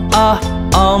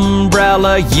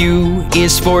 umbrella. U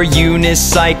is for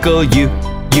unicycle,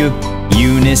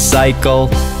 unicycle.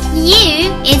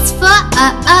 U is for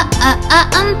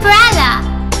umbrella.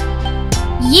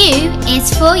 U is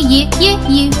for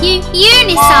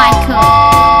unicycle.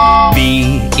 V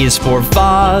is for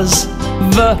vase,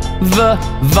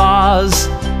 vase.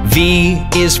 V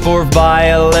is for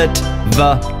violet,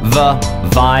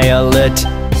 violet.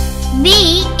 V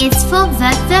is for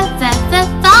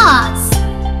vase.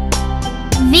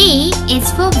 V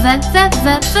is for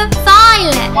violet.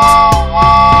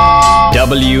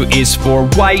 W is for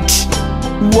white,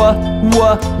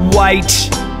 white.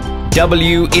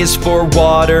 W is for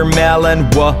watermelon,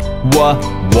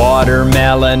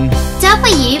 watermelon.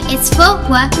 W is for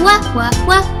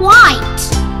white.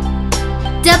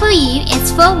 W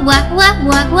is for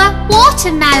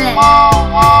watermelon.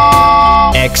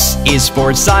 X is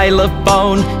for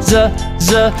xylophone,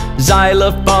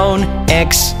 xylophone.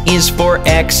 X is for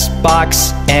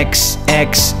Xbox,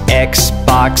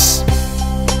 Xbox.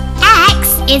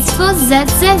 X is for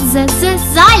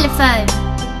xylophone.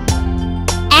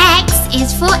 X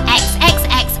is for Xbox.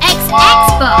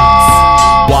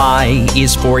 Y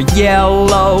is for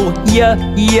yellow,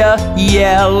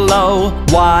 yellow.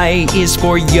 Y is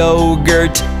for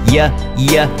yogurt,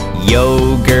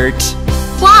 yogurt.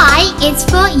 Y is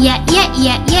for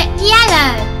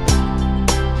yellow.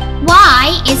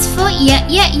 Y is for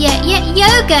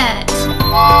yogurt.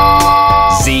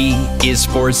 Z is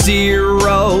for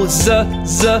zero,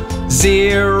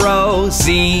 zero.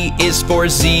 Z is for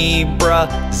zebra,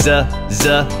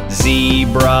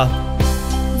 zebra.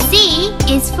 Z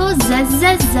is for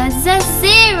zero.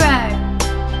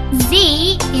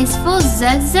 Z is for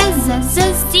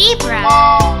zebra.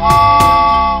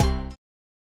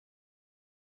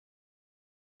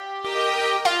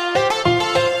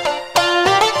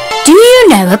 Do you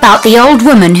know about the old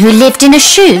woman who lived in a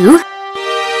shoe?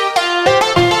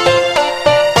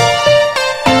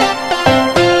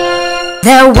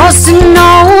 There was an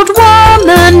old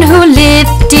woman who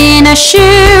lived in a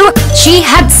shoe. She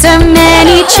had so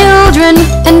many children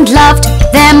and loved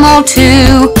them all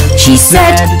too. She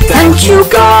said, "Thank you,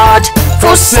 God,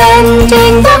 for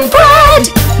sending them bread."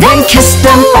 Then kissed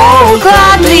them all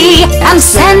gladly and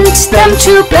sent them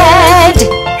to bed.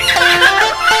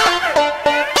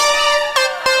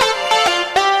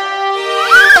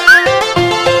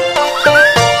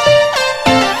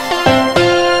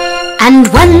 And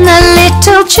when the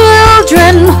little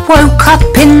children woke up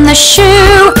in the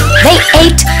shoe, they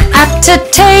ate at a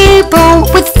table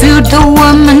with food the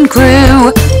woman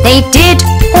grew. They did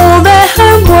all their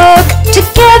homework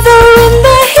together in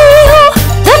the hill.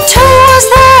 The toe was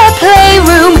their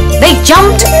playroom. They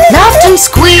jumped, laughed and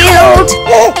squealed.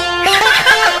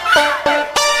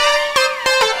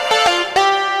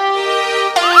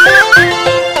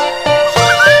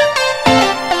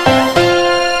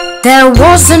 There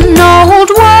was an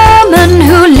old woman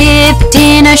who lived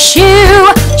in a shoe.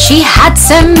 She had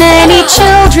so many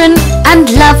children and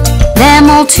loved them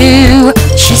all too.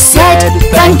 She said,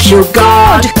 "Thank you,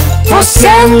 God, for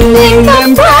sending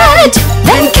them bread,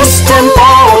 then kissed them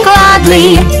all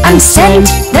gladly and sent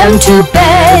them to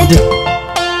bed.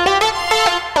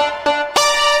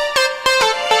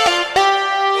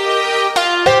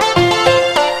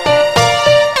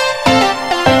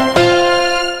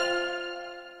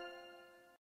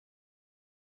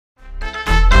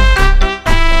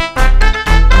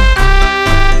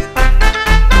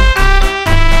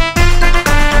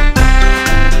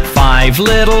 5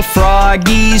 little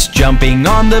froggies jumping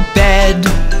on the bed.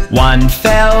 One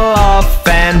fell off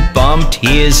and bumped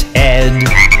his head.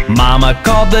 Mama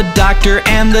called the doctor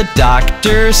and the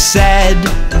doctor said,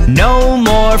 no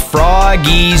more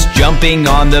froggies jumping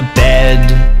on the bed.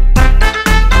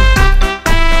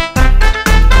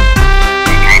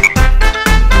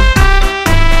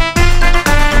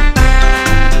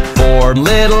 Four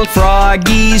little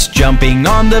froggies jumping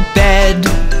on the bed.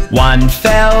 One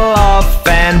fell off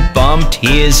and bumped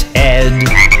his head.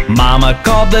 Mama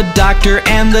called the doctor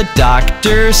and the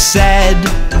doctor said,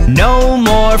 no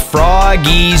more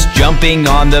froggies jumping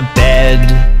on the bed.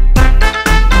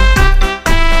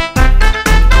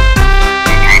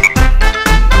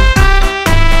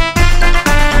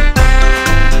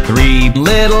 Three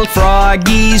little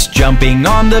froggies jumping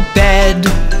on the bed.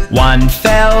 One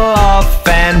fell off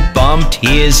and bumped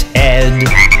his head.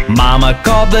 Mama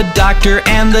called the doctor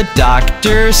and the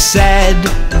doctor said,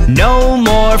 no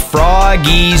more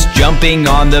froggies jumping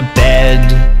on the bed.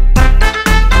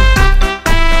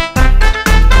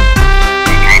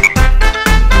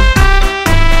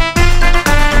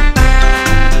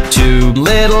 Two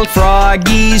little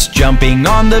froggies jumping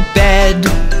on the bed.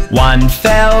 One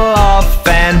fell off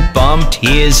and bumped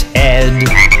his head.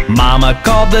 Mama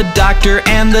called the doctor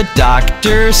and the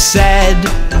doctor said,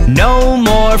 no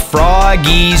more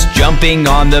froggies jumping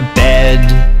on the bed.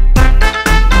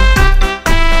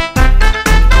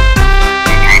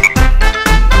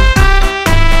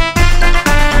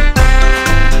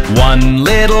 One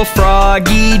little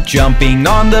froggy jumping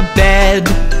on the bed.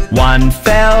 One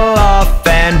fell off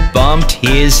and bumped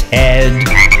his head.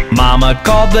 Mama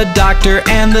called the doctor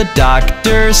and the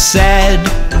doctor said,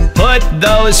 put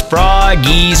those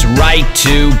froggies right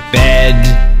to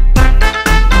bed.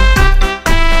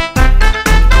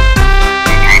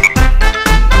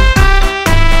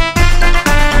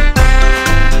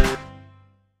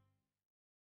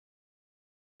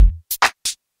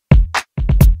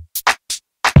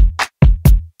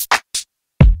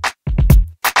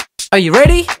 Are you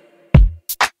ready?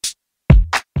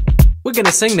 We're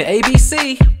gonna sing the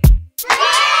ABC.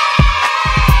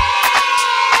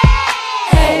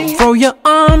 A. Throw your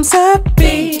arms up.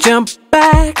 B. Jump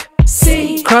back.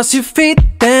 C. Cross your feet,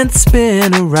 then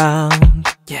spin around.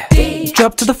 Yeah. D.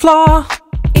 Drop to the floor.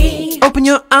 E. Open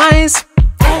your eyes.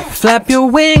 F. Flap your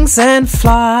wings and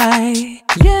fly.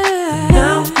 Yeah.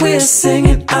 Now we're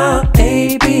singing our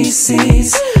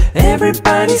ABCs.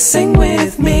 Everybody sing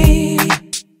with me.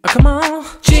 Oh, come on.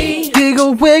 G.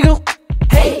 Giggle, wiggle.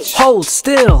 H. Hold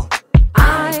still.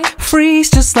 I. Freeze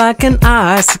just like an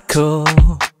icicle.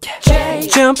 J.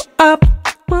 Jump up.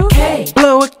 K.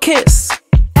 Blow a kiss.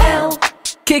 L.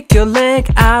 Kick your leg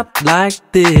out like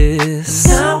this.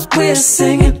 Now we're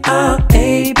singing our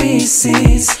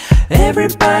ABCs.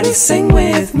 Everybody sing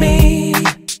with me.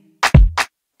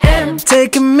 M.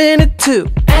 Take a minute to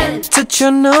N. Touch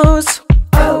your nose.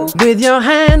 O. With your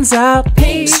hands out.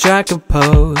 P. Strike a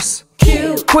pose.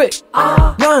 Q. Quick.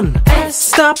 R. Run. S.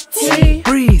 Stop. T.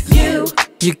 Breathe. U.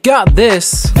 You got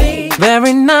this. V.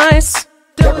 Very nice.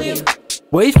 W.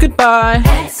 Wave goodbye.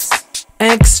 X.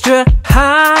 Extra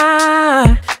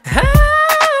high.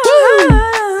 Woo.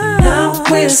 Now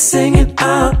we're singing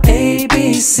our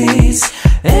ABCs.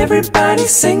 Everybody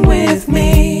sing with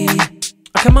me.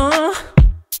 Come on.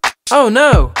 Oh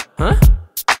no. Huh?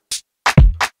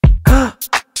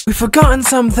 We've forgotten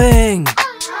something.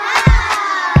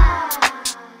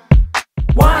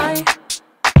 Y.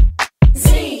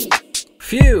 Z.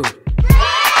 Phew.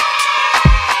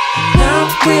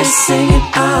 Now we're singing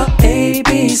our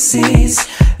ABCs.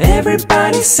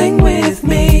 Everybody sing with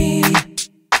me.